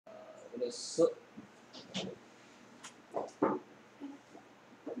됐어.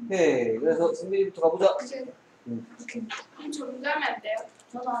 오케이. 그래서 승민이부터 가보자. 정리하면 안 돼요?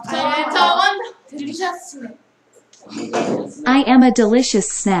 저건 들으셨으면. I am a delicious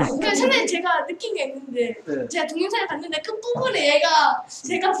snack. 그 전에 제가 느낀 게 있는데 네. 제가 동영상을 봤는데 그 부분에 얘가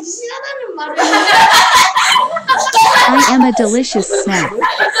제가 비실하다는 말을 했는데 I am a delicious snack.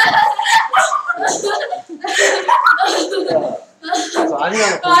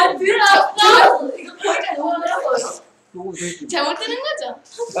 아니야. 들었어. 이거 거기까지 넘어갔어요. 조금 더 잘못 들은 거죠?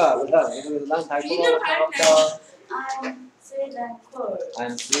 자, 그다음에 그래서 난 달콤하고 차갑다. I'm sweet and cold.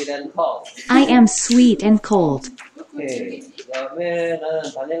 I'm sweet and cold. I am sweet and cold. 오케이. 그다음에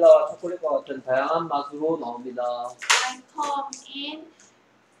나는 바닐라와 초콜릿과 같은 다양한 맛으로 나옵니다. I come in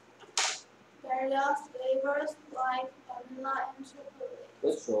various flavors like vanilla and chocolate.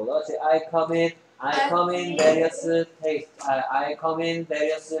 그렇죠. 다시 I come in various taste. I come in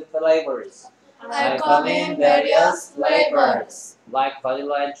various flavors. I come in various flavors like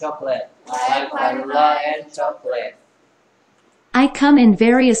vanilla and chocolate. like vanilla and chocolate. I come in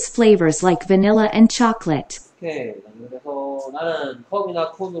various flavors like vanilla and chocolate. 오케이. 그래서 나는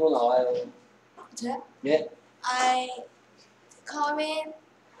컵이나 콘으로 나와요. 저요? 예. I come in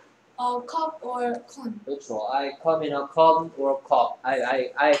a cup or cone. 그렇죠. I come in a cup or cup.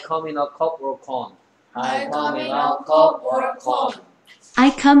 I come in a cup or cone. I come in a cup or cone.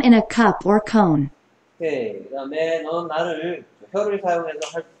 I come in a cup or cone. 오케이. 그 다음에 넌 나를 혀를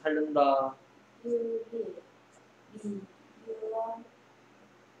사용해서 하른다. You lick me.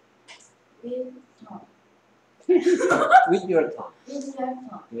 With your tongue. With your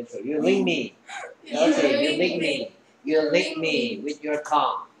tongue. 그렇죠. You lick me. 그렇지. You lick me. You lick me with your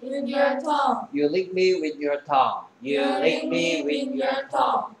tongue. With your tongue. You lick me with your tongue. You lick me with your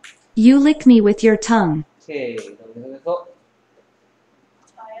tongue. You lick me with your tongue. 오케이. 그래서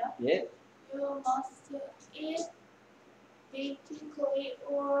저요? 예. You must eat me quickly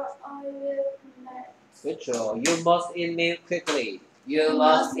or I will melt. 그렇죠. You must eat me quickly. You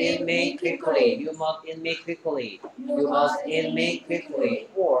must eat me quickly. You must eat me quickly. You must eat me quickly,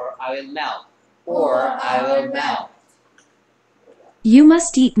 or I will melt. Or I will melt. You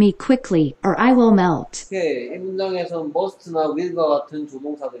must eat me quickly, or I will melt. 오케이. 이 문장에서 must나 will과 같은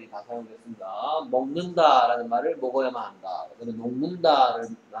조동사들이 다 사용됐습니다. 먹는다라는 말을 먹어야만 한다. 그리고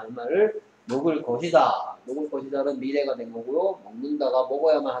녹는다라는 말을 먹을 것이다. 먹을 것이다는 미래가 된 거고요. 먹는다가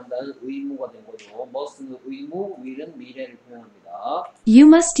먹어야만 한다는 의무가 된 거죠. must는 의무, will은 미래를 표현합니다. You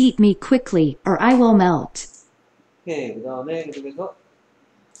must eat me quickly, or I will melt. 오케이. 그 다음에 계속해서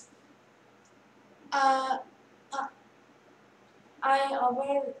I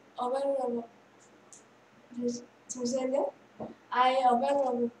available. 잠시만요. I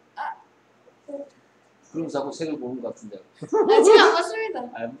available. 그럼 자꾸 책을 보는 것 같은데. 제가 안 봤습니다.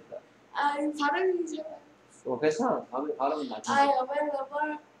 아닙니다. 발음이 제가. 괜찮아. 발음은 I 나중에.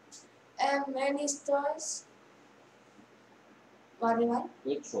 available at many stores. 말이만.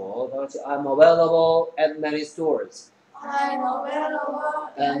 그렇죠. 다 같이 I'm available at many stores. I'm available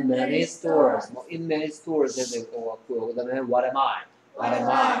At many stores. 뭐 in many stores 해도 될 것 같고요. 그 다음에 what am I? What am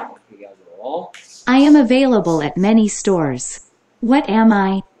I? 이렇게 얘기하죠. I am available at many stores. What am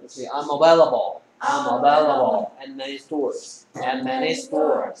I? 그렇지. I'm available. I'm available at many stores. At many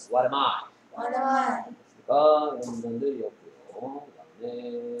stores. What am I? What am I? 가 이런 문장들이었고요. 그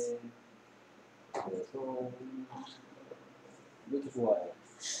다음에 그래서 이것도 좋아요.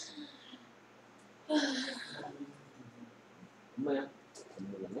 엄마야? 안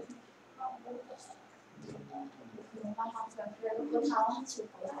몰랐네?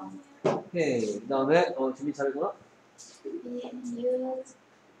 오케이. 그 다음에 준비 잘했구나? We use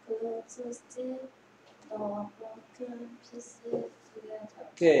glue to stick the broken pieces together.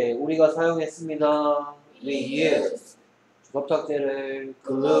 오케이. 우리가 사용했습니다. We use 접착제를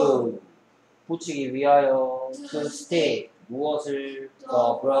glue 붙이기 위하여 to stick 무엇을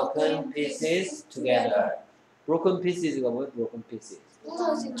the broken pieces together. broken pieces가 뭐예요? broken pieces.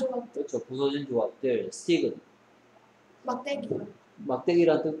 부서진 조각. 그렇죠. 부서진 조각들. stick은 막대기.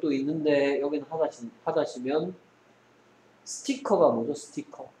 막대기라는 뜻도 있는데 여기는 하다시면 스티커가 뭐죠?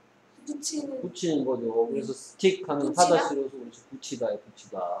 스티커. 붙이는 거죠. 그래서 stick 하는 붙이다? 하다시로서 그렇죠. 붙이다에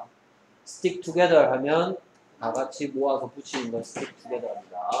붙이다. stick together 하면 다 같이 모아서 붙이는 걸 stick together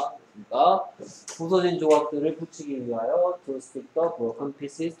합니다. 그러니까 부서진 조각들을 붙이기 위하여 to stick the broken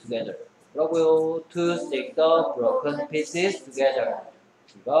pieces together. 라고요. To stick the broken pieces together.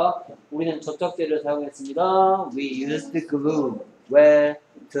 그러니까 우리는 접착제를 사용했습니다. We used glue. Where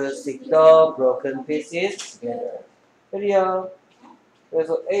to stick the broken pieces together. 에리야.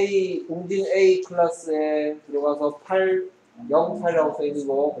 그래서 웅진 A 클래스에 들어가서 8 08이라고 써있는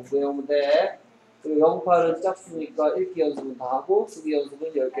거 공부해오면 돼. 그리고 08은 짝수니까 읽기 연습은 다 하고 쓰기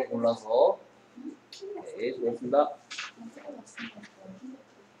연습은 10개 골라서. 네, 수고했습니다.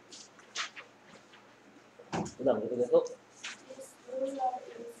 그 다음 계속해서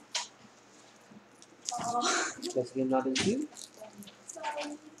계속해서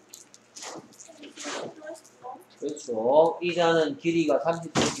그렇죠. 이 잔은 길이가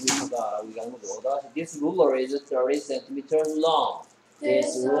 30cm가 얘기하는 거죠. 다시 This ruler is 30 centimeters long.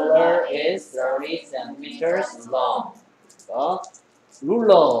 This ruler is 30 centimeters long. 그러니까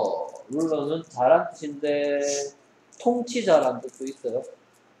룰러는 자란 뜻인데 통치자란 뜻도 있어요.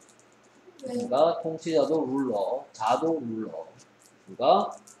 그러니까 통치자도 룰러, 자도 룰러.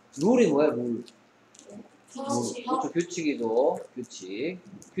 그러니까 룰이 뭐예요? 룰. 그렇죠. 규칙이죠. 규칙.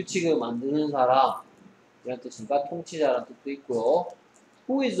 규칙을 만드는 사람. 이런 뜻이니까 통치자라는 뜻도 있고요.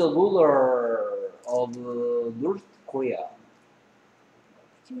 Who is the ruler of North Korea?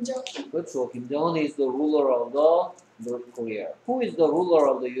 김정. 그렇죠. 김정은 is the ruler of the North Korea. Who is the ruler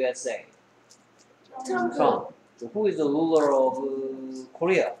of the USA? 트럼프. Trump. So who is the ruler of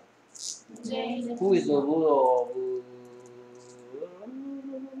Korea? Who is the ruler of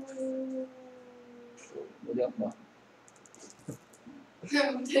어디 아까?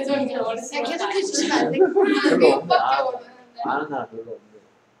 대전이 어렸어요. 계속해 주시면 안 돼요? 별로 없네. 미국밖에 모르는데. 아는 나라 별로 없네.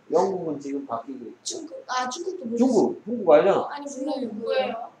 영국은 지금 바뀌고 있고. 중국도 모르겠어요. 중국 알잖아. 아니 몰라요.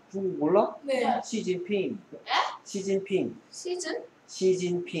 누구예요? 중국 몰라? 네. 시진핑. 시진핑. 시즌?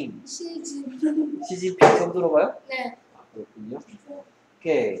 시진핑. 시즌. 시진핑 처음 들어봐요? 네. 아, 그렇군요.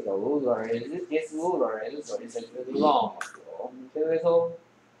 오케이. The ruler is, this ruler is 30 centimeters long. 그래서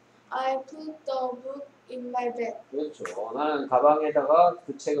I put the book in my bag. 그렇죠. 나는 가방에다가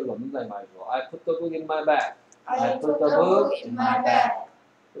그 책을 넣는다 이 말이죠. I put the book in my bag. I put the book in my bag.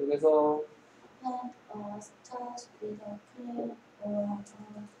 그래서 Stars with a clear or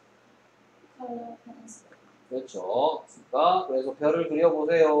color pencil. 그렇죠. 그래서 별을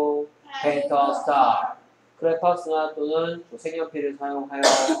그려보세요. Paint a star. 크레파스나 또는 색연필을 사용하여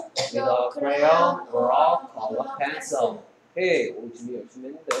with a crayon or a color pencil. 오케이. 오, 준비 열심히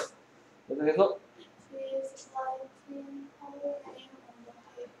했는데. 그래서 She's writing her name on the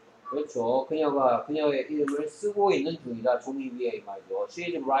paper. 그렇죠. 그녀의 이름을 쓰고 있는 중이다. 종이 위에 이 말이죠.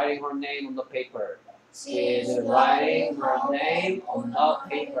 She is writing her name on the paper. She is writing her name on the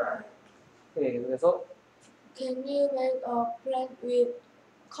paper. 오케이. 그래서 Can you make a plan with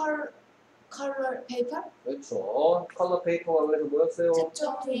color paper? 그렇죠. 컬러 페이퍼가 그래서 뭐였어요?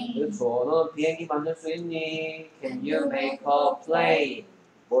 색종이. 그렇죠. 너는 비행기 만들 수 있니? Can you make a plane?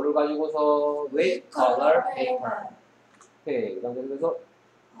 뭐를 가지고서 with color paper. 오케이. 그다음에 그래서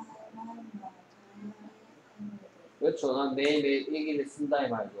그렇죠. 난 매일매일 일기를 쓴다 이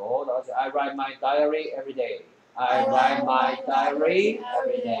말이죠. 다시 I write my diary every day. I write my diary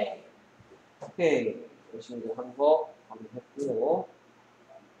every day. 오케이. 열심히 하는 거 한번 했고요.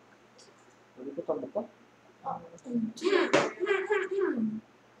 여기부터 한번 볼까?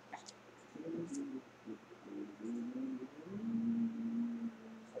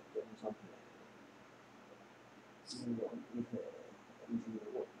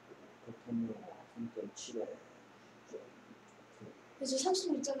 그래서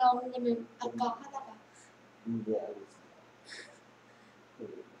 36점 나오는 거는 아까 하다가 문제 알겠습니다.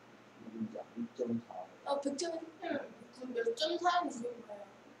 문제 2.4. 100점은 그럼 몇점 사인 주는 거예요?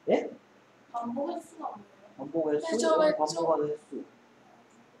 예? 반복 횟수가 뭐예요? 반복 횟수? 네, 저 반복하는 횟수.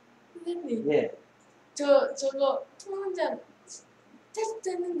 선생님 예. 저거 통문장 테스트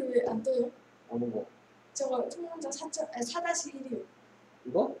했는데 왜 안 떠요? 어느 거? 저거 통문장 4-1이요.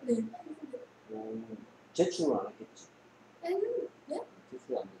 이거? 네. 제출을 안 했겠지. 했는데? 네?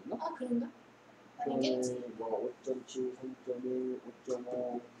 제출 안 됐나? 아 그런가? 아니겠지. 뭐 5.7, 3.1,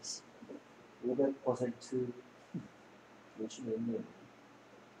 5.5, 500% 열심히 했네요.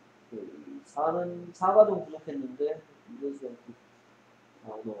 4가 좀 부족했는데 이것은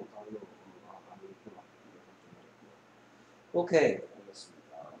단어 오케이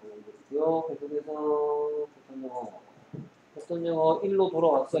알겠습니다. 그리고요 계속해서 패턴 영어 1로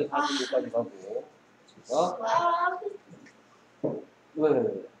돌아왔어요. 45까지 가고 자 왜?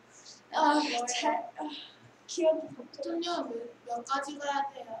 기억이 대통령 몇 가지 가야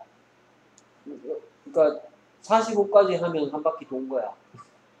돼요? 그러니까 45까지 하면 한 바퀴 돈 거야.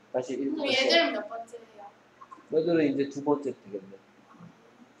 다시 그럼 1번. 얘들은 몇 번째예요? 얘들은 이제 두 번째 되겠네.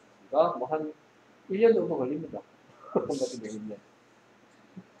 그러니까 뭐 한 1년 정도 걸립니다. 한 바퀴 되겠네.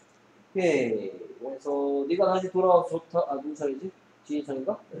 오케이. 그래서 네가 다시 돌아와서 좋다. 아, 누구 차례지? 지인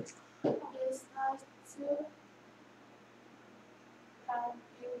차례인가? 네. It's nice to have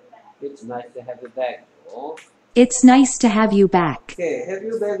you back. It's nice to have you back. It's nice to have you back. 오케이, have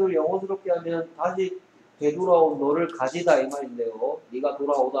you back을 영어스럽게 하면 다시 되돌아온 너를 가지다 이 말인데요. 네가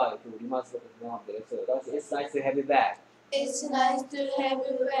돌아오다 이렇게 우리말스럽게 설명하면 되겠어요. 다시 it's nice to have you back. It's nice to have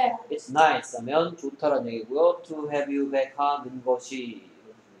you back. It's nice 하면 좋다라는 얘기고요. To have you back 하는 것이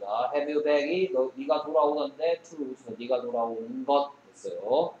이렇습니다. have you back이 네가 돌아오던데 to를 붙여서 네가 돌아오는 것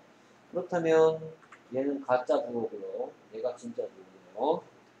됐어요. 그렇다면 얘는 가짜 주어고요. 얘가 진짜 주어고요.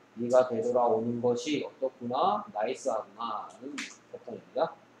 네가 되돌아오는 것이 어떻구나, 나이스하구나는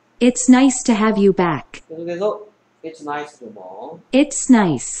패턴입니다. It's nice to have you back. 계속해서 it's nice to 뭐. It's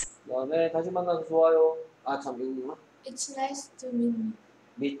nice. 그 다음에 다시 만나서 좋아요. 아 참 이거구나. It's nice to meet me.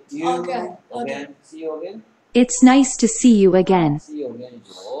 Meet you Again. See you again. It's nice to see you again. See you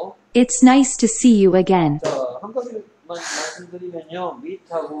again이죠. It's nice to see you again. 자, 한 가지만 말씀드리면요.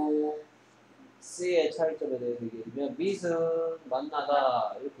 meet하고 see의 차이점에 대해서 얘기하면 meet은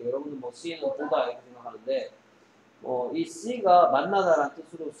만나다 이렇게 여러분은 뭐 see는 보다 이렇게 생각하는데 이 see가 만나다라는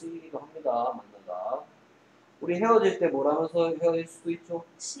뜻으로 쓰이기도 합니다. 만나다. 우리 헤어질 때 뭐라면서 헤어질 수도 있죠?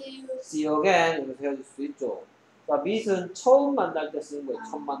 See you. See you again 이러면서 헤어질 수도 있죠. 그러니까 meet은 처음 만날 때 쓰는 거예요.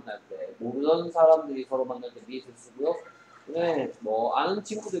 처음 만날 때. 모르던 사람들이 서로 만날 때 meet을 쓰고요. 네, 뭐 아는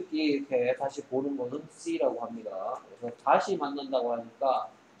친구들끼리 이렇게 다시 보는 것은 see라고 합니다. 그래서 다시 만난다고 하니까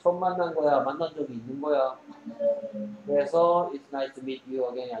처음 만난 거야, 만난 적이 있는 거야. 그래서 it's nice to meet you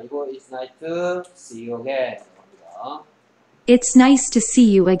again이 아니고 it's nice to see you again 합니다. It's nice to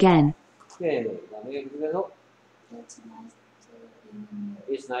see you again. 네, 그다음에 그래서 It's nice to be with you.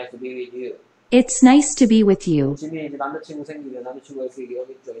 it's nice to be with you. It's nice to be with you. 지민이 이제 남자친구 생기면 남자친구가 이렇게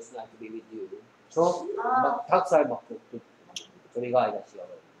얘기하겠죠. It's nice to be with you. 저 막 닭살 막 저리 가 이 자식아.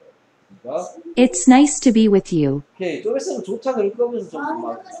 그러니까 It's nice to be with you. 오케이, 좀 있으면 좋다 그럴 거면서 좀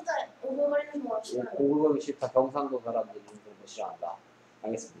막 진짜 오버걸리는 거 싫어요. 고글거기 싫다. 경상도 사람들이 좀 싫어한다.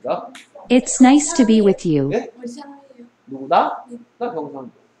 알겠습니다. It's nice to be with you. 네? 어디 사람이에요? 누구 나? 나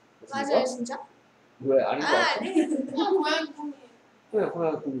경상도. 맞아요, 진짜? 왜 아닌 것 같아? 네. 고양이 꿈이에요. 네,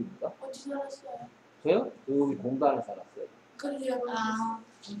 고향 국입니다. 어디 살았어요? 저요? 저 여기 공단에 살았어요. 그래요. 아,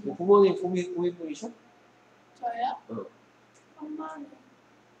 부모님 국민분이셔? 저요? 응. 엄마는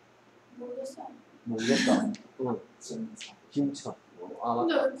모르겠어요. 모르겠다. 응. 김천. 아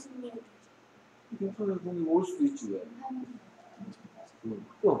근데 맞다. 왜 꿈이에요? 김천에 국민 올 수도 있지 왜? 응.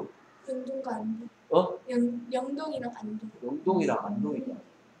 또 영동과 안동. 어? 영동이랑 안동. 영동이랑 안동이다.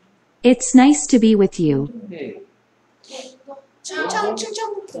 It's nice to be with you. 네.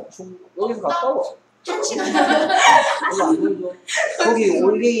 충청북도. 여기서 가까워. 1시간. 여기 안 보이죠? 거기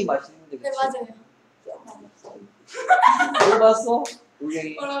올갱이 맛있는데. 네, 그치? 맞아요. 먹어봤어?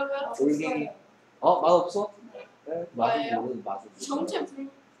 올갱이. 뭐라고요? 올갱이. 맛없어? 네, 맛은 뭐예요? 모르는 맛은. 정체 불.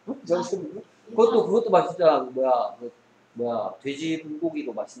 정체불? 그것도 맛있잖아. 뭐야 돼지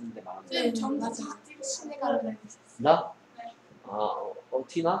불고기도 맛있는데 많은데. 네, 정체 시내 가는 나? 네.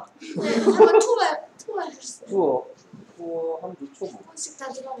 티나? 한번 투어해줬어요. 투어 한 두 초. 한 번씩 다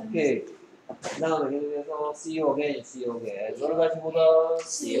들어가요. 오케이. 그 다음에 계속해서 see you again, see you again. 너를 같이 보다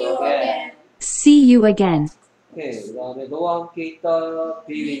see you See you again. See you again. 오케이. 그 다음에 너와 함께 있다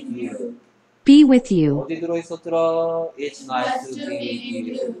be with you. Be with you. 어디 들어있었더라? It's nice to be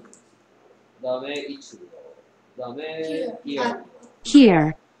with you. 그 다음에 it고요. 그 다음에 here.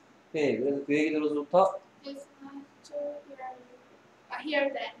 Here. 오케이. 그래서 그 얘기 들어서 좋다? It's nice to hear you. I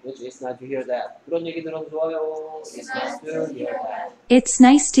hear that. 그렇죠. It's nice to hear that. 그런 얘기 들어서 좋아요. It's nice to hear that. It's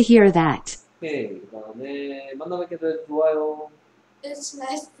nice to hear that. 오케이. 그 다음에 만나 뵙게 돼서 좋아요. It's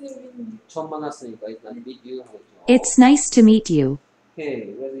nice to meet you. 처음 만났으니까 It's nice to meet you 하겠죠. It's nice to meet you.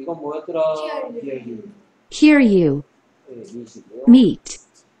 오케이. 그래서 이건 뭐였더라? Hear you. Hear you. Hear you. 네, meet이고요. Meet.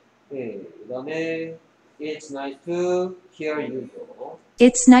 네, 그 다음에 It's nice to hear you죠.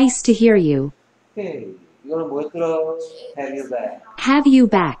 It's nice to hear you. 오케이. 이거는 뭐였더라? Have you back. Have you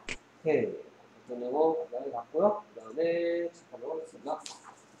back. 오케이. 끝내고 그 다음에 갔고요. 그 다음에 체크하도록 하겠습니다.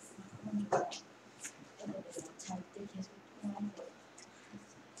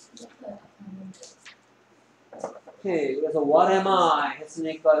 오케이. 그래서 what am I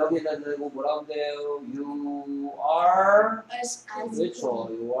했으니까 여기다 대고 뭐라 하면 돼요? You are Ice cream. 그렇죠.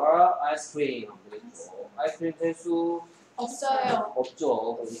 You are ice cream 하면 되겠죠. 아이스크림 될 수 없어요.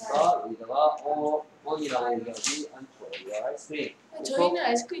 없죠. 그러니까 여기다가 on이라고 얘기하지 않죠. You are ice cream. 저희는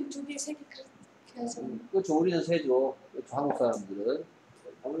아이스크림 2개, 3개 그렇게 해서. 그렇죠. 우리는 세죠. 그렇죠. 한국 사람들은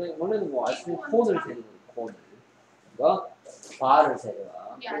원래는 뭐 아이스크림 콘을 세는 거예요. 콘을. 그러니까 바를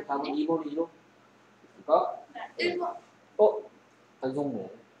세라. 답은 2번이죠. 그러니까 1번. 안송모.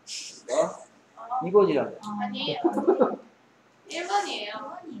 그러니까 2번이라면. 아니에요. 1번이에요.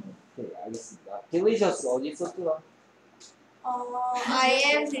 네, 알겠습니다. delicious 어디 있었더라? I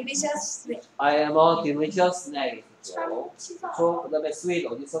am delicious. I am a delicious snack. 참 있었죠. 치사. 그렇죠? 그 다음에 sweet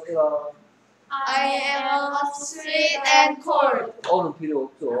어디 있었더라? I am sweet and cold. 어는 필요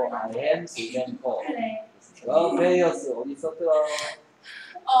없죠. I am sweet and cold. 그래. various 어디 있었더라?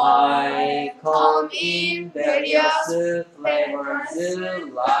 I come in various flavors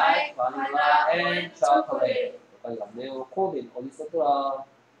like vanilla and chocolate. 여기까지 갔네요. cold 어디 있었더라?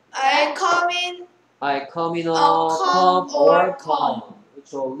 I come in I come in a come cup or or come.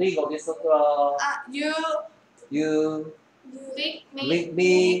 그렇죠. lick 어디 있었더라? you You lick me lick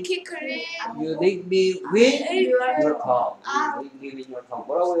me. quickly. You lick me with your your tongue. You lick me with your tongue.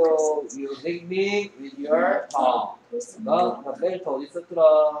 뭐라고요? You lick me with your tongue. 그러니까 벨트 어디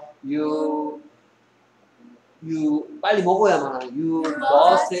있었더라? You 빨리 먹어야만 하는. You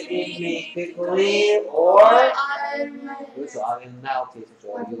must eat me quickly or 그렇죠. I will now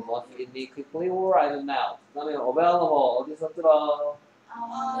있었죠. You must eat me quickly or I will now. 그다음에 available 어디 있었더라?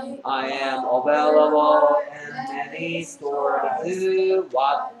 I am available in many stores.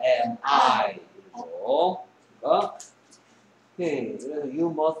 What am I? 그렇죠. 그러니까 오케이. 그래서 you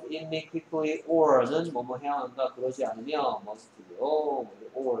must eat me quickly or는 뭐뭐 해야 한다. 그러지 않으면 must고요.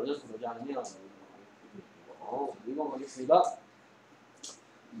 or는 그러지 않으면 이거 가겠습니다.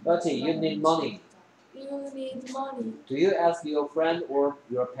 같이 you need money. You need money. Do you ask your friend or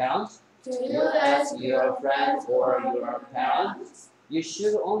your parents? Do You ask your friend or your parents? You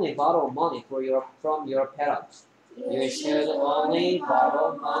should only borrow money from your parents. You should only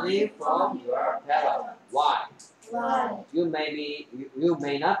borrow money from your parents. Why? Why? You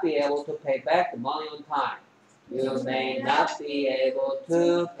may not be able to pay back the money on time. You may not be able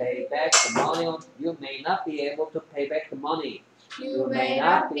to pay back the money on. You may not be able to pay back the money. You may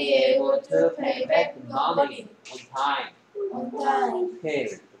not be able to pay back the money on time. on time. 오케이.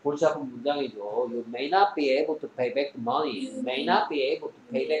 골치 아픈 문장이죠. You may not be able to pay back the money. You may not be able to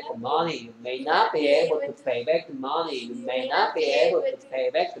pay back the money. You may not be able to pay back the money. You may not be able to pay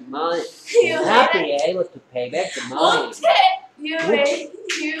back the money. You may not be able to pay back the money. You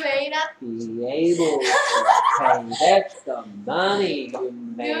may not Be able to pay back the money. You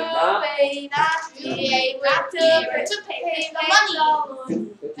may not. be able to pay back the money.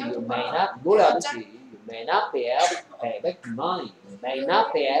 그렇지. You may not. 노래하듯이. You may not be able to pay back the money. You may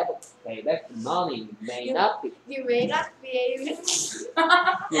not be able to pay back the money. You may not be. You may not be able.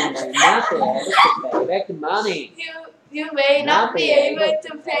 You may not be able to pay back the money. You may not be able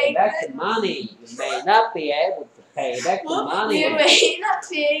to pay back back the money. You may not be able to pay back the money. You may not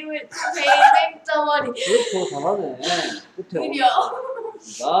be able to pay back the money. 그렇죠, 잘하네. 그쵸? 그려.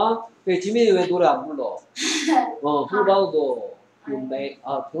 그러니까 지민이 왜 노래 안 불러? 불러봐도 you may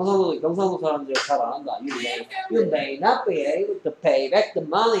경상도 사람들 잘 안 한다. You may not be able to pay back the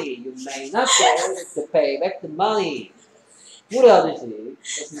money. You may not be able to pay back the money. 노래하듯이.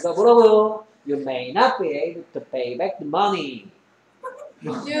 그러니까 뭐라고요? You may not be able to pay back the money.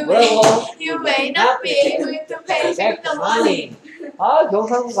 뭐라고? You may not be able to pay back the money. 아,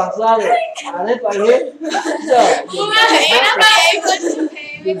 경상도 가수 아들. 안 해, 빨리. 진짜. You may not be able to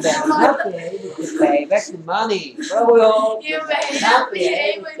pay You back may the not money. be able to pay back the money. 뭐라고요? You may not be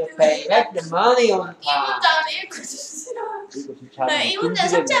able to pay back the money on 이 time. 문장을 읽어주시라. 이거 진짜 이 문장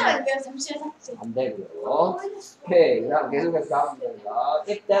삭제하면 안 돼요. 잠시만 삭제. 안 되고요. 오케이, 그다음 계속해서 다음 문장입니다.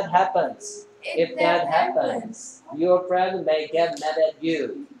 If that happens, if that happens, your friend may get mad at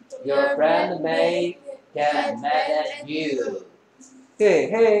you. Your friend may get mad at you. Okay,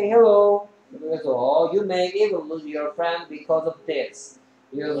 hey, hello. 그래서 you may even lose your friend because of this.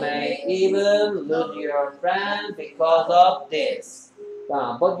 You may even lose your friend because of this.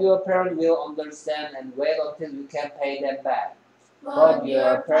 But your parents will understand and wait until you can pay them back. But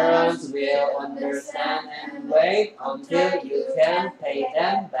your parents will understand and wait until you can pay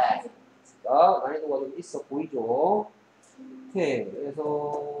them back. 난이도가 좀 있어 보이죠? 오케이,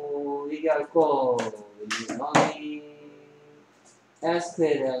 그래서 얘기할 거 money,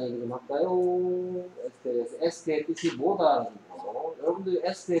 ask에 대한 얘기 좀 할까요? ask에 대해서 ask의 뜻이 뭐다라는 거. 여러분들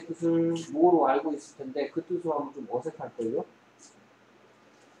ask의 뜻을 뭐로 알고 있을 텐데 그 뜻으로 하면 좀 어색할걸요?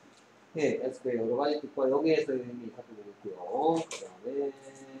 네, ask의 여러 가지 뜻과 여기에서 의미 살펴보겠고요. 그 다음에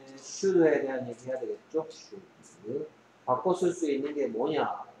should에 대한 얘기 해야 되겠죠? should. 바꿔 쓸 수 있는 게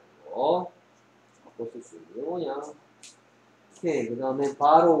뭐냐? 바꿔 쓸 수 있는 게 뭐냐? 오케이, 그 다음에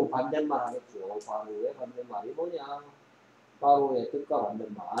바로 반대말 하겠죠. 바로의 반대말이 뭐냐? 바로의 뜻과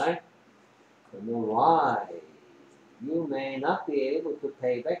반대말. 그러면 why? You may not be able to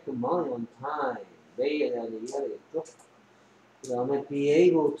pay back the money on time. may에 대한 얘기 해야 되겠죠? 그 다음에 be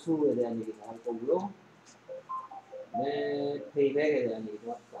able to에 대한 얘기도 할 거고요. 네, payback에 대한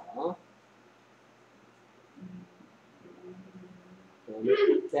얘기도 합시다.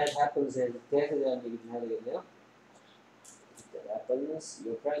 That happens에 that에 대한 얘기 좀 해야 되겠네요. That happens.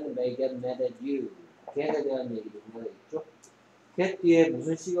 Your friend may get mad at you. get에 대한 얘기 좀 해야 되겠죠. get 뒤에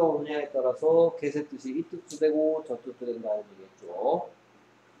무슨 시가 오느냐에 따라서 get의 뜻이 이 뜻도 되고 저 뜻도 된다는 얘기겠죠.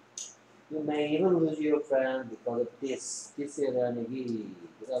 You may even lose your friend because of this. this에 대한 얘기.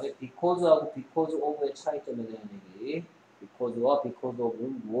 그 다음에 because하고 because of의 차이점에 대한 얘기. because와 because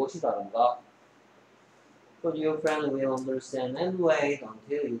of은 무엇이 다른가? But your friend will understand and wait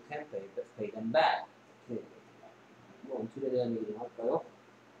until you can pay them back. Okay. until에 대한 얘기 좀 할까요?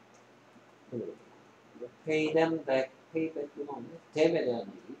 pay them back, pay back도 나오네. them에 대한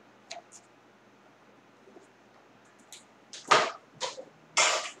얘기.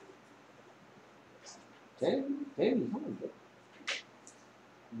 them 이상한데?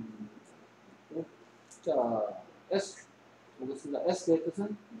 자, ask 보겠습니다. ask의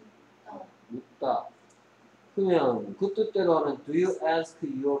뜻은 묻다. 그러면 그 뜻대로 하면 do you ask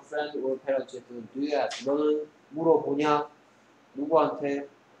your friend or parents의 뜻은 do you ask 너는 물어보냐? 누구한테?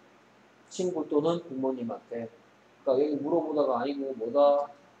 친구 또는 부모님한테. 그러니까 여기 물어보다가 아니고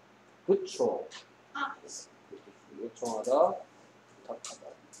뭐다? 그쵸. 요청하다,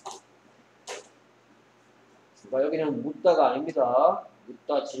 부탁하다. 그러니까 여기는 묻다가 아닙니다.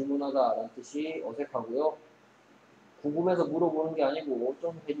 묻다, 질문하다 라는 뜻이 어색하고요. 궁금해서 물어보는 게 아니고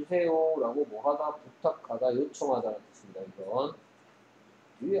좀 해주세요 라고 뭐하다, 부탁하다, 요청하다는 뜻입니다. 이건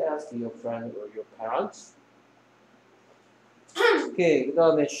Do you ask your friend or your parents? 오케이. 그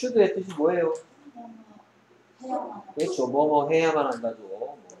다음에 should의 뜻이 뭐예요? 그렇죠. 뭐뭐 해야만 한다죠.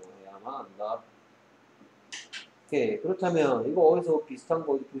 뭐뭐 해야만 한다. 오케이. 그렇다면 이거 어디서 비슷한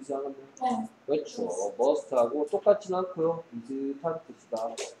거 비슷한 건데? 그렇죠. must하고 똑같지는 않고요. 비슷한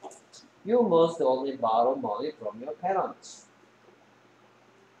뜻이다. You must only borrow money from your parents.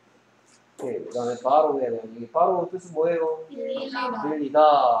 오케이. 그 다음에 borrow에 대한 얘기. borrow 뜻은 뭐예요?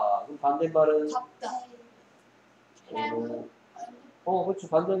 빌리다. 그럼 반대말은? 그렇죠.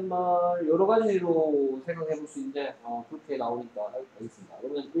 반대말 여러 가지로 생각해 볼 수 있는데 그렇게 나오니까 알겠습니다.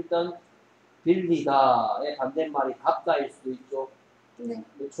 그러면 일단 빌리다의 반대말이 갚다일 수도 있죠. 네.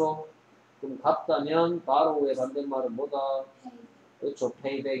 그렇죠. 그럼 갚다면 borrow의 반대말은 뭐다? 그렇죠.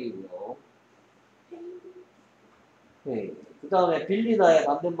 payback이고요. 네. 그 다음에 빌리다의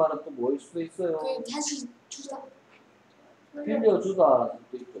반대말은 또 뭐일 수도 있어요? 다시 주다. 빌려주다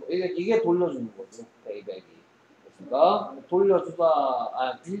수도 있죠. 이게 돌려주는 거죠. payback이. 그러니까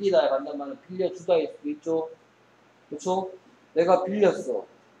돌려주다, 빌리다의 반대말은 빌려주다일 수도 있죠. 그렇죠? 내가 빌렸어.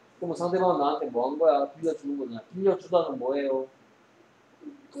 그럼 상대방은 나한테 뭐 한 거야? 빌려주는 거냐? 빌려주다는 뭐예요?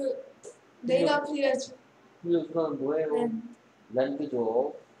 내가 빌려주다는 뭐예요? 네.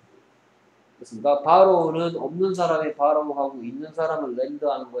 렌드죠. 그렇습니까? 바로우는 없는 사람이 바로우하고 있는 사람은 렌드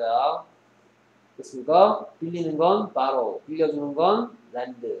하는 거야. 그렇습니까? 빌리는 건 바로우, 빌려주는 건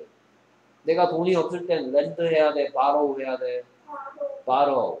렌드. 내가 돈이 없을 땐 렌드 해야 돼, 바로우 해야 돼.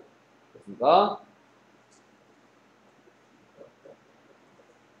 바로우. 그렇습니까?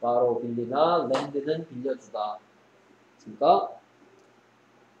 바로우 빌리나 렌드는 빌려주다. 그렇습니까?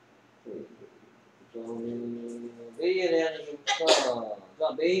 메이에 대한 얘기입니다.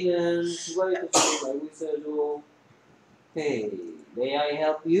 자, 메이는 두 가지 뜻을 알고 있어야죠. 오케이. May I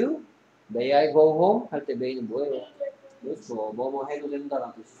help you? May I go home? 할 때 메이는 뭐예요? 그렇죠. 뭐뭐 해도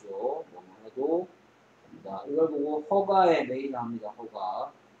된다는 뜻이죠. 뭐뭐 해도 됩니다. 이걸 보고 허가의 메이를 합니다.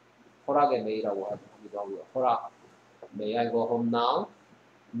 허가. 허락의 메이라고 하기도 하고요. 허락. May I go home now?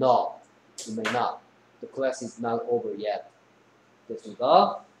 No. You may not. The class is not over yet.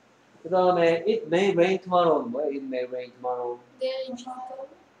 됐습니까? 그 다음에 it may rain tomorrow. 뭐야? It may rain tomorrow.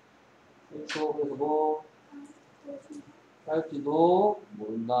 그렇죠. 그래서 뭐 할지도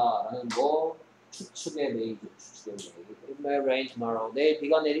모른다라는 뭐 추측의 메이죠. 추측의 메이. It may rain tomorrow. 내일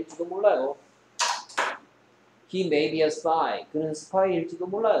비가 내릴지도 몰라요. He may be a spy. 그는 스파이일지도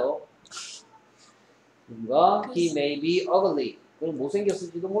몰라요. 뭔가 he may be ugly. 그는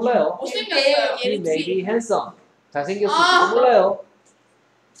못생겼을지도 몰라요. 못생겼어요. He may be handsome. 잘생겼을지도 몰라요.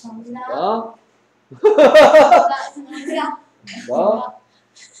 자,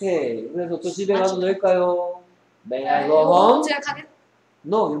 오케이. 그래서 또 집에 가서 놀까요? May I go home? 제가 가겠.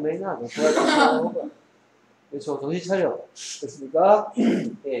 No, you may not. 그렇죠. 정신 차려. 됐습니까?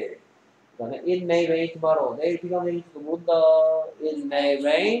 예. 그 다음에 it may rain tomorrow. 내일 비가 내릴지도 모른다. It may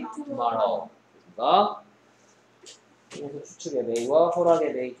rain tomorrow. 됐습니까? 그래서 추측의 may와 허락의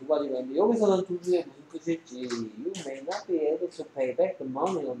may 두 가지가 있는데 여기서는 둘 중에 무슨 뜻일지 You may not be able to pay back the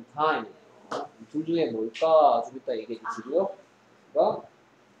money on time. 둘 중에 뭘까? 좀 이따 얘기해 주시고요. 그러니까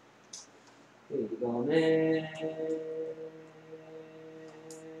그 다음에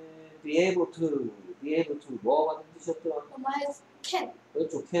be able to 뭐가 같은 뜻이었더라? can.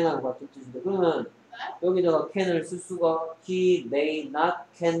 그렇죠. can하고 같은 뜻인데 그러면 여기다가 can을 쓸 수가 he may not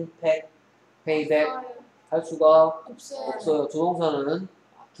can pay back 할 수가 없어요. 없어요. 조동사는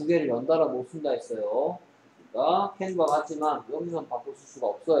두 개를 연달아 못 쓴다 했어요. 그러니까 can과 같지만 여기서는 바꿀 수가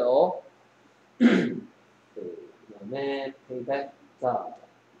없어요. 그 다음에 pay back. 자,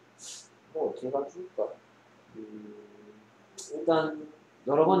 제가 줄까? 일단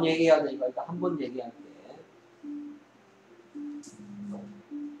여러 번 얘기해야 되니까 일단 한 번 얘기할게.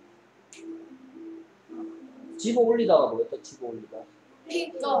 집어 올리다가 뭐였다? 집어 올리다.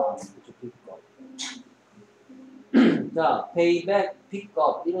 pick up. 그쵸, pick up. 자, pay back, pick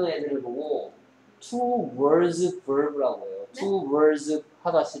up 이런 애들을 보고 two words verb라고 해요. two words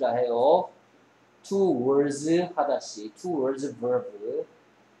하다시라 해요. two words 하다시, two words verb.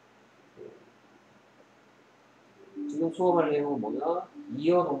 지금 수업할 내용은 뭐냐?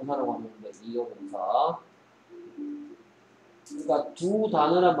 이어 동사라고 하는 건데, 이어 동사. 그러니까 두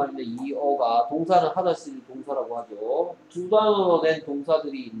단어란 말인데, 이어가, 동사는 하다시 동사라고 하죠. 두 단어로 된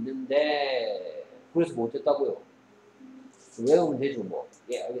동사들이 있는데, 그래서 못 됐다고요? 외우면 되죠, 뭐.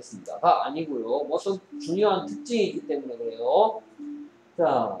 예, 알겠습니다.가 아니고요. 뭐 어떤 중요한 특징이 있기 때문에 그래요.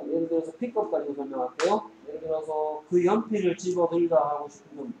 자, 예를 들어서 픽업 가지고 설명할게요. 예를 들어서 그 연필을 집어들다 하고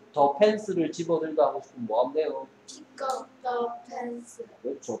싶으면 더 펜스를 집어들다 하고 싶으면 뭐 하면 돼요? pick up the pencil.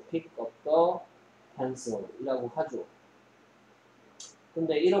 그렇죠. pick up the pencil 이라고 하죠.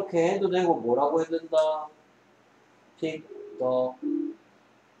 근데 이렇게 해도 되고 뭐라고 해야 된다? pick the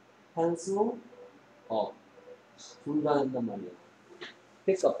pencil 둘 다 된단 말이에요.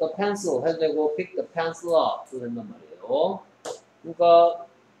 pick up the pencil 해도 되고 pick the pencil up도 된단 말이에요. 그러니까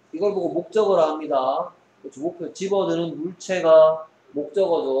이걸 보고 목적어라 합니다. 그렇죠. 목표 집어드는 물체가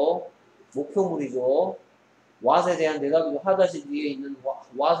목적어죠. 목표물이죠. what에 대한 대답이죠. 하다시 뒤에 있는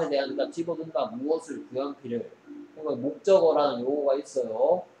what에 대한 대답 집어든다. 무엇을 그 연필을. 그러니까 목적어라는 용어가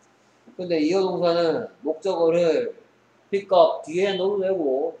있어요. 근데 이어 동사는 목적어를 pick up 뒤에 넣어도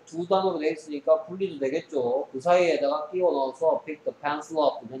되고 두 단어로 되어 있으니까 분리도 되겠죠. 그 사이에다가 끼워 넣어서 pick the pencil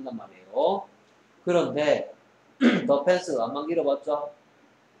up도 된단 말이에요. 그런데 the pencil 안만 길어봤죠?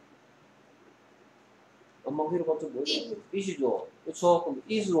 안만 길어봤죠? 뭐죠? it이죠. 그렇죠? 그럼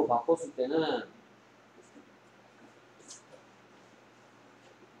it으로 바꿨을 때는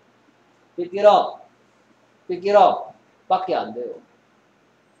pick it up, pick it up 밖에 안 돼요.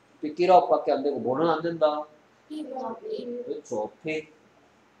 pick it up 밖에 안 되고 뭐는 안 된다? pick up it. 그렇죠. pick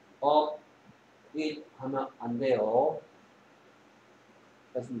up it 하면 안 돼요.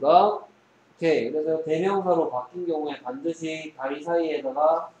 됐습니까? 오케이. 그래서 대명사로 바뀐 경우에 반드시 다리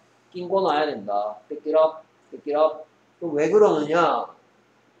사이에다가 끼고 놔야 된다. pick it up, pick it up. 그럼 왜 그러느냐?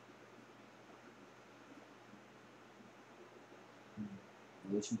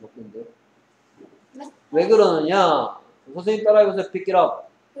 열심히 바꾼데. 왜 그러느냐? 선생님 따라해보세요. pick it up,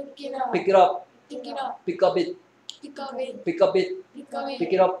 pick it up. pick it up, pick it up. pick up it, pick up it. pick up it, pick up it.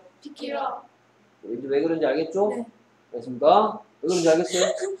 pick it up. pick it up. 이제 왜 그런지 알겠죠? 네. 됐습니까? 왜 그런지 알겠어요?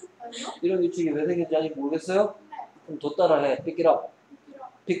 아니요? 이런 규칙이 왜 생겼는지 아직 모르겠어요? 그럼 더 따라해. pick it up,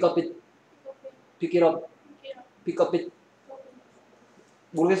 pick up it, pick it up, pick up it.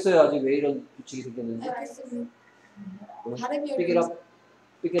 모르겠어요. 아직 왜 이런 규칙이 생겼는지. 알겠습니다. 응? 발음이 pick it up,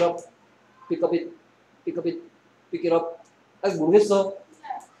 pick it up, pick up it, pick up it, pick it up. 아직 모르겠어?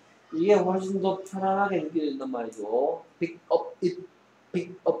 이게 훨씬 더 편안하게 느껴진단 말이죠. pick up it,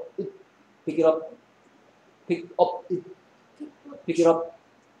 pick up it, pick it up, pick up it, pick it up,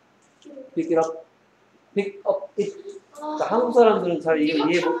 pick it up, pick up it. 자, 한국 사람들은 잘 이해 못.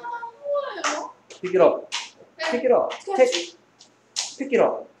 뭐예요? pick it up, pick it up, take, pick it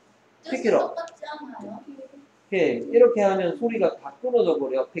up, pick it up. 똑같지 않아요? 예, 이렇게 하면 소리가 다 끊어져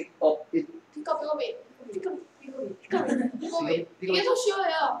버려. pick up it, pick up it. pick up it. pick up it. pick 이게 더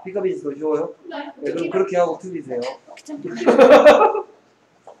쉬워요. up it이 더 쉬워요? 네. 네, 그럼 그렇게 하고 틀리세요.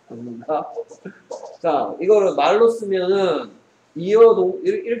 됩니다. 자, 이거를 말로 쓰면은 이어동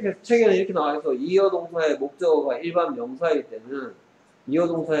이렇게 책에는 이렇게 나와 있어. 이어동사의 목적어가 일반 명사일 때는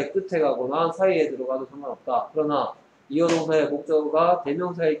이어동사의 끝에 가거나 사이에 들어가도 상관없다. 그러나 이어동사의 목적어가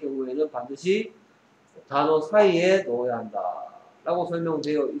대명사일 경우에는 반드시 단어 사이에 넣어야 한다. 라고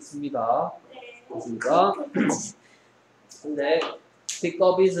설명되어 있습니다. 그렇습니까? 근데 pick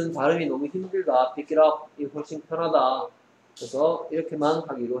up it은 발음이 너무 힘들다. pick it up이 훨씬 편하다. 그래서 이렇게만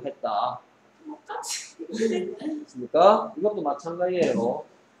하기로 했다. 맞습니까? 이것도 마찬가지예요.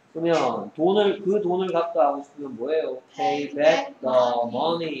 그러면 그 돈을 갚다 하고 싶으면 뭐예요? pay back the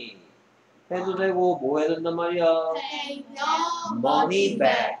money 해도 되고 뭐 해야 된단 말이야? Pay the money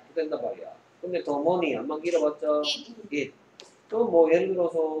back 해도 된단 말이야. 근데 the money 안만 길어봤자 it 또 뭐 예를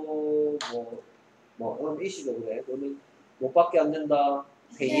들어서 그럼 it이죠 그래. 그러면 못 받게 안 된다.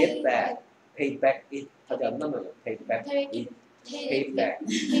 pay it back. pay back it 하지 않나면 pay back it. pay back.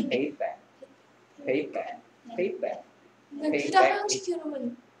 pay back. pay back. pay back. pay 둘다 back it.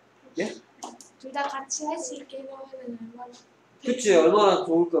 회원시켜놓으면 예? 둘 다 같이 할 수 있게 해놓으면 얼마나 그치 얼마나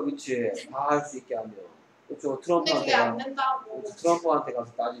좋을까 그치 다 할 수 있게 하면 그쵸 근데 그게 안 트럼프한테 된다고. 트럼프한테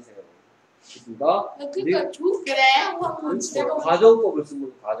가서 따지세요. 그러니까 그러니까 그래 한번 집에 가면 가정법을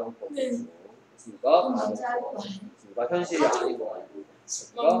쓰면 가정법 네. 그러니까 진짜 가정법 그러니까 현실이 아닌 거 아니고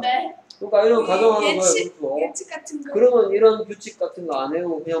그러니까, 뭔데? 그러니까 이런 가정하는 거야 예측 그렇죠. 예측 같은 거 그러면 이런 규칙 같은 거 안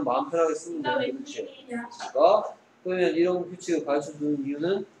해고 그냥 마음 편하게 쓰면 나 되는 그치 웬일이냐? 그러니까 그러면 이런 규칙을 가르쳐주는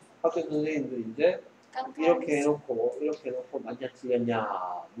이유는 학교 선생님들이 이제 이렇게 해놓고 맞냐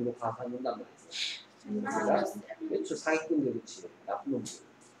틀렸냐 물어 가서 한단 말이죠. 그렇죠. 사기꾼들 그치 나쁜 놈들.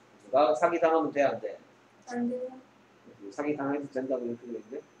 그러니까 사기 당하면 돼 안 돼? 안 돼요. 사기 당해도 된다고 이렇게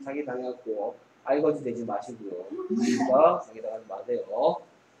되는데 사기 당해갖고 알거지 되지 마시고요. 그러니까 사기 당하지 마세요.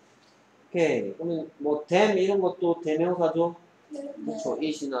 오케이. 그러면 뭐 them 이런 것도 대명사죠. 네. 그렇죠.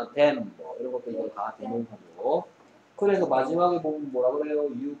 it이나 them 뭐 이런 것들도 다 대명사죠. 그래서 마지막에 보면 뭐라 그래요?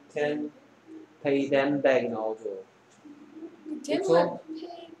 You can pay them back 나오죠. 대부분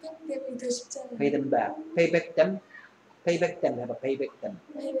페이백 되면 더 쉽잖아요. Pay them back. Pay back them. Pay back them 해봐. Pay back them.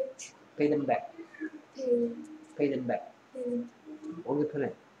 Pay them back. Pay them back. 어느 게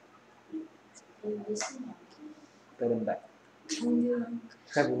편해? Pay them back.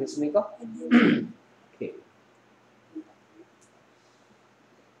 잘 모르겠습니까? 오케이.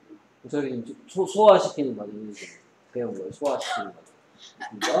 저희 소화시키는 과정이 배운 거예요. 소화시키는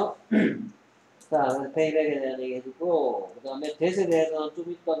과정. 그러니까 자, 페이백에 대한 얘기 해주고 그 다음에 대세에 대해서는 좀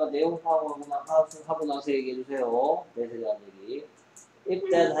이따가 내용 하고 나서 얘기해 주세요. 대세에 대한 얘기. If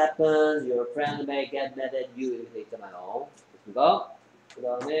that happens, your friend may get mad at you 이렇게 돼 있잖아요. 그러니까 그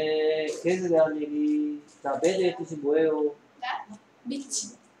다음에 대세에 대한 얘기. 자, mad의 뜻이 뭐예요?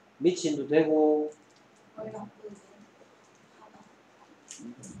 미친. 미친도 되고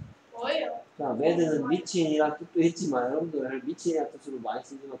뭐예요? 자, mad는 미친이란 뜻도 있지만 여러분들 미친이란 뜻으로 많이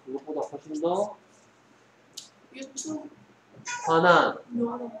쓰지만 그것보다 훨씬 더 유튜브 화난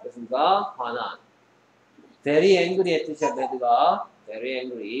그러니까 화난 very angry의 뜻이야 mad가 very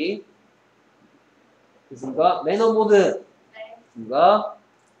angry 그러니까 매너 모드 그러니까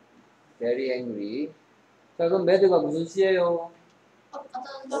very angry 자 그럼 mad가 무슨 시예요?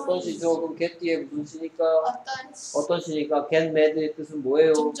 어떤 시죠? 그럼 get 뒤에 무슨 시니까? 어떤 시니까 get mad의 뜻은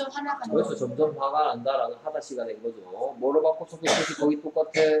뭐예요? 점점 하나가 그래서 점점 화가 난다라는 하다시가 된 거죠. 뭐로 바꿔서 그 뜻이 거기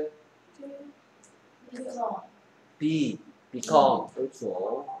똑같아? 그래서 become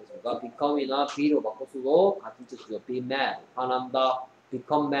그렇죠. 그러니까 become이나 be로 바꿔서도 같은 뜻이죠. be mad 화난다.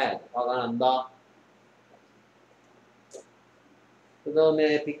 become mad 화가 난다. 그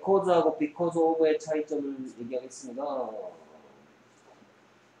다음에 because하고 because of의 차이점을 얘기하겠습니다.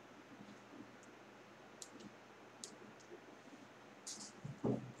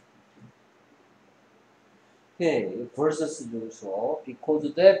 오케이, versus 중에서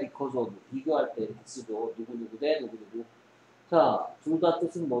because 대 because of 비교할 때 이렇게 쓰죠. 누구 대 누구. 자, 둘 다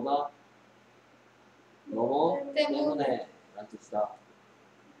뜻은 뭐다? 뭐뭐 때문에 라는 뜻이다.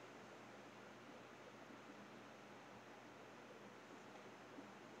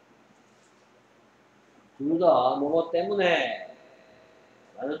 둘 다 뭐뭐 때문에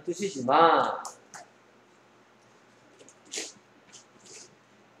라는 뜻이지만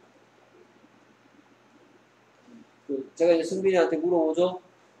제가 이제 승빈이한테 물어보죠.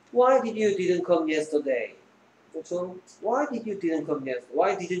 Why did you didn't come yesterday? 그렇죠? Why did you didn't come yesterday?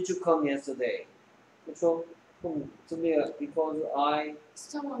 Why didn't you come yesterday? 그렇죠? 그럼 승빈이가 because I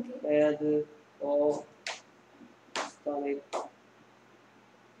수상하게 had a stomach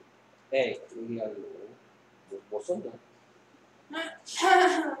ache 얘기하려고 뭐 썼냐?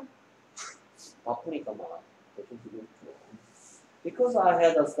 바쁘니까 막 대충 쓰고 있죠. Because I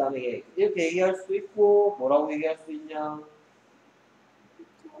had a stomach ache 이렇게 얘기할 수도 있고 뭐라고 얘기할 수 있냐?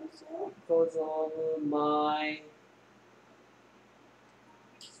 Because of my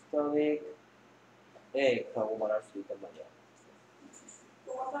stomach ache라고 말할 수도 있단 말이야.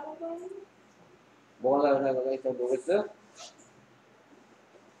 뭐가 다르다는 거가 일단 모르겠어요?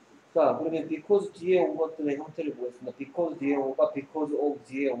 자, 그러면 because 뒤에 온 것들의 형태를 보겠습니다. because 뒤에 온 것과 because of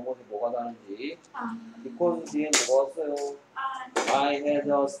뒤에 온 것이 뭐가 다른지. because 뒤에 뭐가 왔어요? I had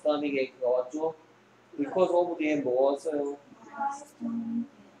a stomach ache가 왔죠? because of 뒤에 뭐가 왔어요?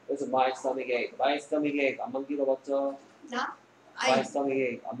 그래서 my stomach ache. my stomach ache 안만 길어봤자? 나? my stomach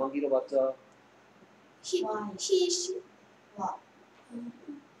ache 안만 길어봤자? 시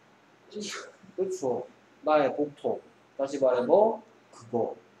그렇죠. 나의 복통. 다시 말해 뭐?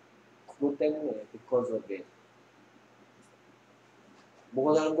 그거 때문에 because of it.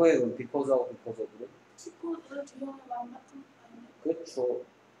 뭐가 다른 거예요? 그럼 because하고 becauseof는? 키코드 뒤에 완벽한 거 아니에요? 그렇죠.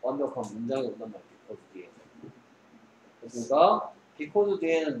 완벽한 문장이 온단 말이에요. because 뒤에. 그러니까 because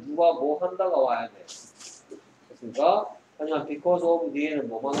뒤에는 누가 뭐 한다가 와야 돼. 그러니까 하지만 because of 뒤에는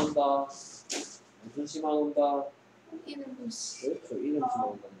뭐만 온다? 무슨 시만 온다? 이는 뭐지? 그렇죠. 이름 시만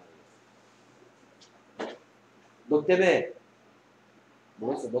온단 말이에요. 너 때문에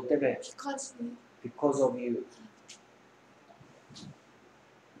뭐랬어? 너 때문에 비커지. because of you.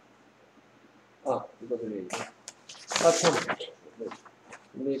 아, 이거 들려야지. 4천.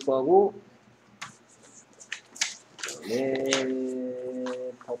 근데 이거하고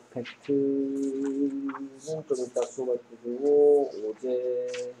그다음에 퍼펙트는 좀 이따 수업할 거고 어제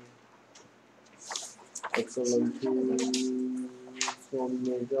엑설런트 수업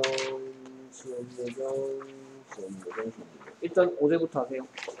예정 일단 어제부터 하세요.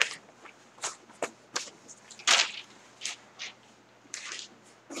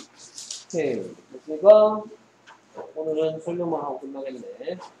 오케이. 됐으니까 오늘은 설명만 하고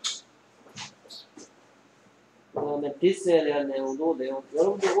끝나겠네. 그 다음에 this에 대한 내용도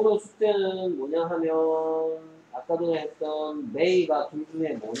여러분들 오늘 숙제는 뭐냐 하면 아까 전에 했던 may가 둘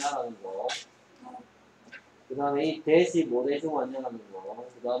중에 뭐냐라는 거, 그 다음에 이 that이 뭐 대신 왔냐라는 거,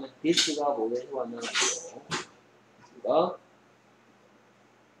 그 다음에 this가 뭐 대신 왔냐라는 거. 그러니까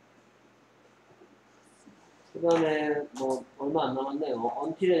그 다음에 뭐 얼마 안 남았네요.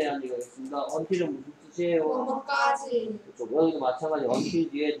 until에 대한 얘기가 있습니다. until은 무슨 뜻이에요? 뭐까지. 그렇죠. 여기도 마찬가지. until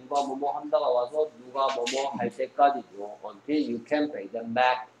뒤에 누가 뭐뭐 한다가 와서 누가 뭐뭐 할 때까지죠. until you can pay them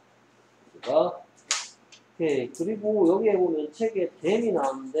back. 그러니까 오케이. 그리고 여기에 보면 책에 then이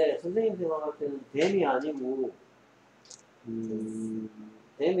나왔는데 선생님 생각할 때는 then이 아니고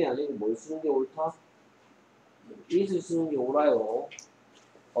then이 아니고 뭘 쓰는 게 옳다? it을 쓰는 게 옳아요.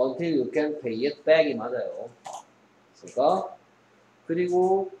 until you can pay it back이 맞아요. 그러니까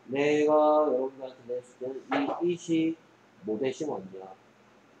그리고 내가 여러분들한테 냈을 때는 이 it이 뭐 대신 왔냐?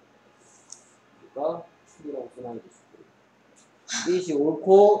 그러니까 true라고 써놔야 될 수도 있고 it이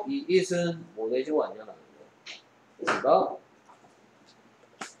옳고 이 it은 뭐 대신 왔냐라는 거. 그러니까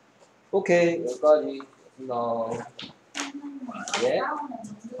오케이 여기까지 됐습니다. 예?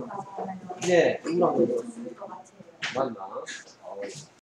 네, 우랑 맞나?